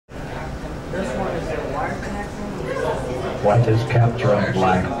White is capturing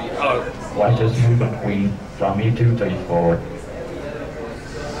black. White is moving queen from e2 to e4.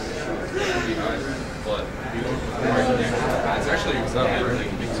 It's actually not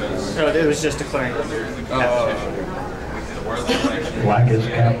everything because... No, it was just declaring. Black is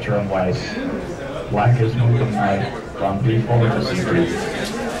capturing white. Black is moving white from d4 to c3.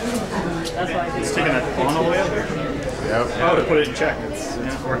 It's taking that pawn all the way up? Yep. Oh, to put it in check. It's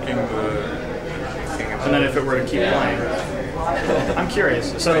working the... And then if it were to keep playing. I'm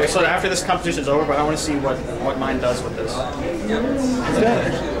curious. So after this competition's over, but I want to see what mine does with this.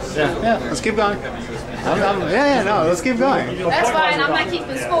 Yeah, let's keep going. No, let's keep going. That's fine, I'm not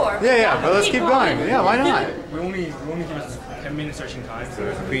keeping score. Yeah, but let's keep going. Yeah, why not? We only give us 10 minutes searching time. So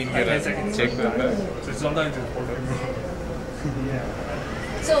if queen get a take that back. So sometimes it's 4 minutes.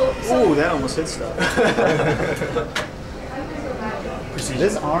 Ooh, that almost hit stuff.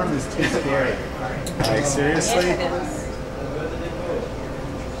 This arm is too scary. Like, seriously?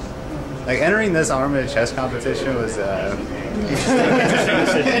 Like, entering this arm in a chess competition was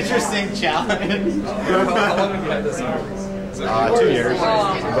interesting challenge. How long have you had this arm? 2 years,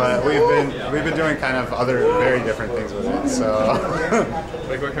 but we've been doing kind of other very different things with it. So,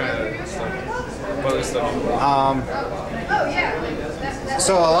 like what kind of stuff? What other stuff?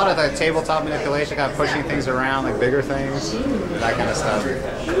 So a lot of the tabletop manipulation, kind of pushing things around, like bigger things, that kind of stuff.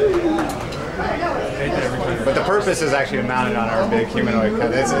 But the purpose is actually to mount it on our big humanoid.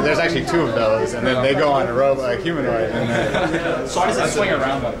 There's actually 2 of those, and then they go on a robot humanoid. And then so why does it swing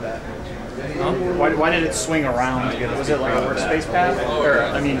around like that? Huh? Why did it swing around? Was it like a workspace pad? Or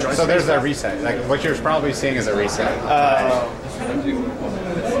I mean, so there's that reset. Like what you're probably seeing is a reset.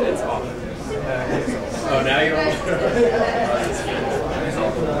 Oh, now you're.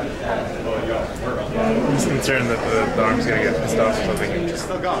 I'm just concerned that the arm's gonna get pissed off or something. It's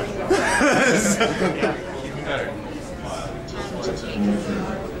still going.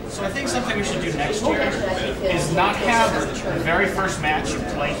 So I think something we should do next year is not have the very first match you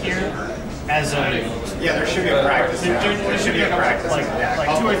play here as a... Yeah, there should be a practice. There should be a practice, like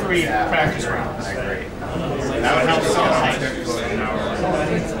 2 or 3 practice rounds. I agree. That would help so much.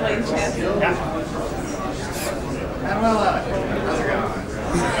 Yeah. How's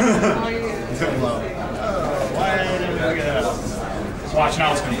it going? Why didn't we get that up? Watch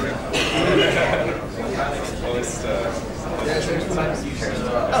now, it's going to break.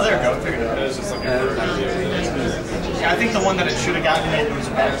 Oh, there we go. Figured it out. Yeah, I think the one that it should have gotten it was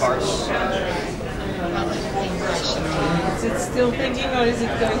bad parts. Is it still thinking or is it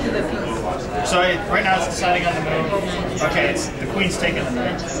going to the piece? So right now it's deciding on the move. Okay, the queen's taking the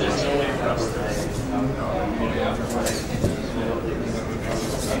knight.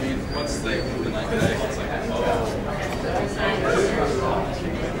 Once they move the knight back, it's like,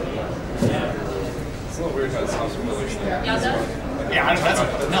 it's a little weird how it sounds familiar. Yeah, that's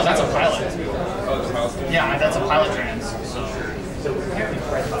a pilot. Oh, the pilot? Yeah, that's a pilot trans. So.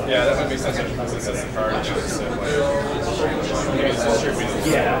 Yeah, that would be such a consistent card. It's just so like,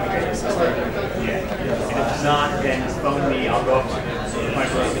 Yeah. If it's not, then phone me. I'll go up to my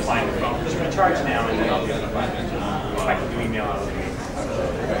place to find the phone. I'm just going to charge now, and then I'll be able to find it. If I can do email out.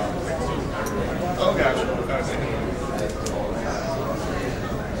 oh gosh.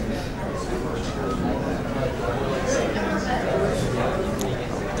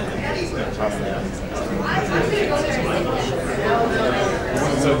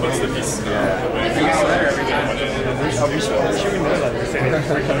 So what's the piece?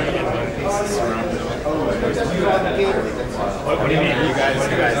 What do you mean? You guys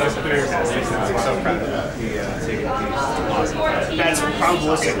look fantastic. I'm so proud of that. That's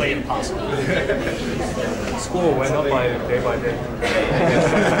probabilistically impossible. School went up by day.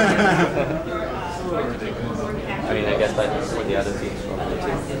 I mean, I guess that's what the other teams probably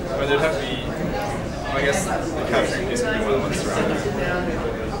too. But there'd have to be, I guess, the capturing piece would be one of the ones around.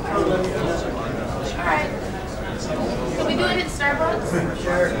 Alright. Can we do it at Starbucks?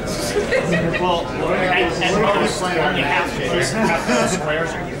 Well, and most only half the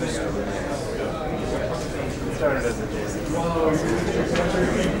squares are used. Started as a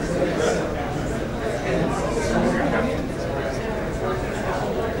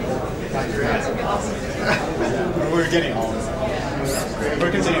We're getting all this.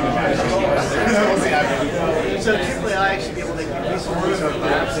 We're continuing the match. So typically I actually be able to give you some resource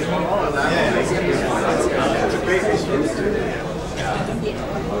maps. Yeah, it's a great resource.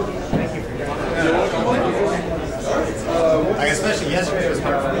 Thank you for your Like especially yesterday was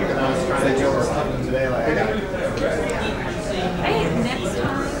hard for me because I was trying to deal with something today. Like, Hey, next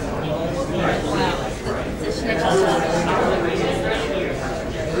time. Wow. This next time.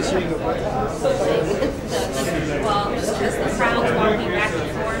 Well, just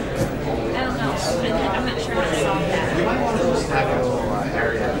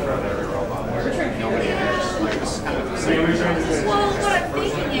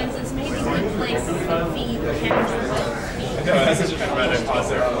be the character. No, that's such a dramatic pause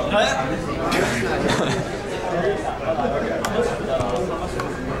there.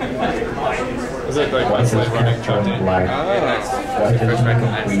 Is it like White is running captured on black. White is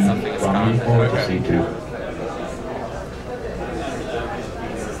moving queen from e4 to c2.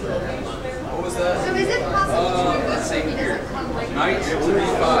 So is it possible to let's see here. Knight to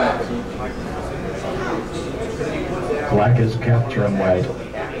b5. Black is capturing white.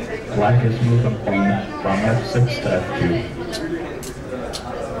 Black is moving queen from f6 to f2.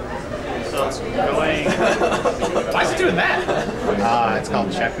 So going. Why is he doing that? It's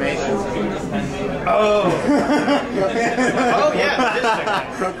called checkmate. Oh. Oh yeah.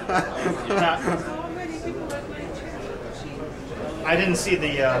 I didn't see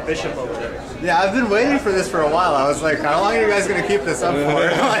the bishop over there. Yeah, I've been waiting for this for a while. I was like, how long are you guys going to keep this up for?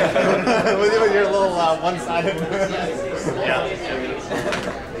 Like, with your little one-sided. Yeah.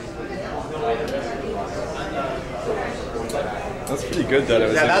 That's pretty good that it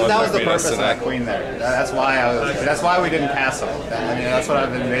was. Yeah, like that was the made purpose us of that queen there. That's why we didn't castle. I mean, that's what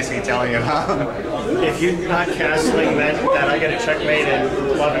I've been basically telling you about. If you're not castling meant that I get a checkmate in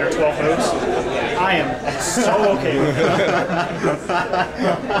 11 or 12 moves, I am so okay with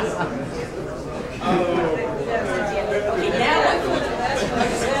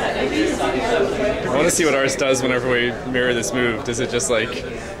I want to see what ours does whenever we mirror this move. Does it just like?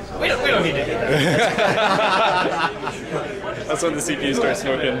 we don't need to do that. That's when the CPU starts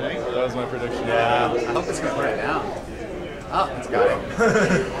smoking. That was my prediction. Yeah, I hope it's going to put it down. Oh, it's got it.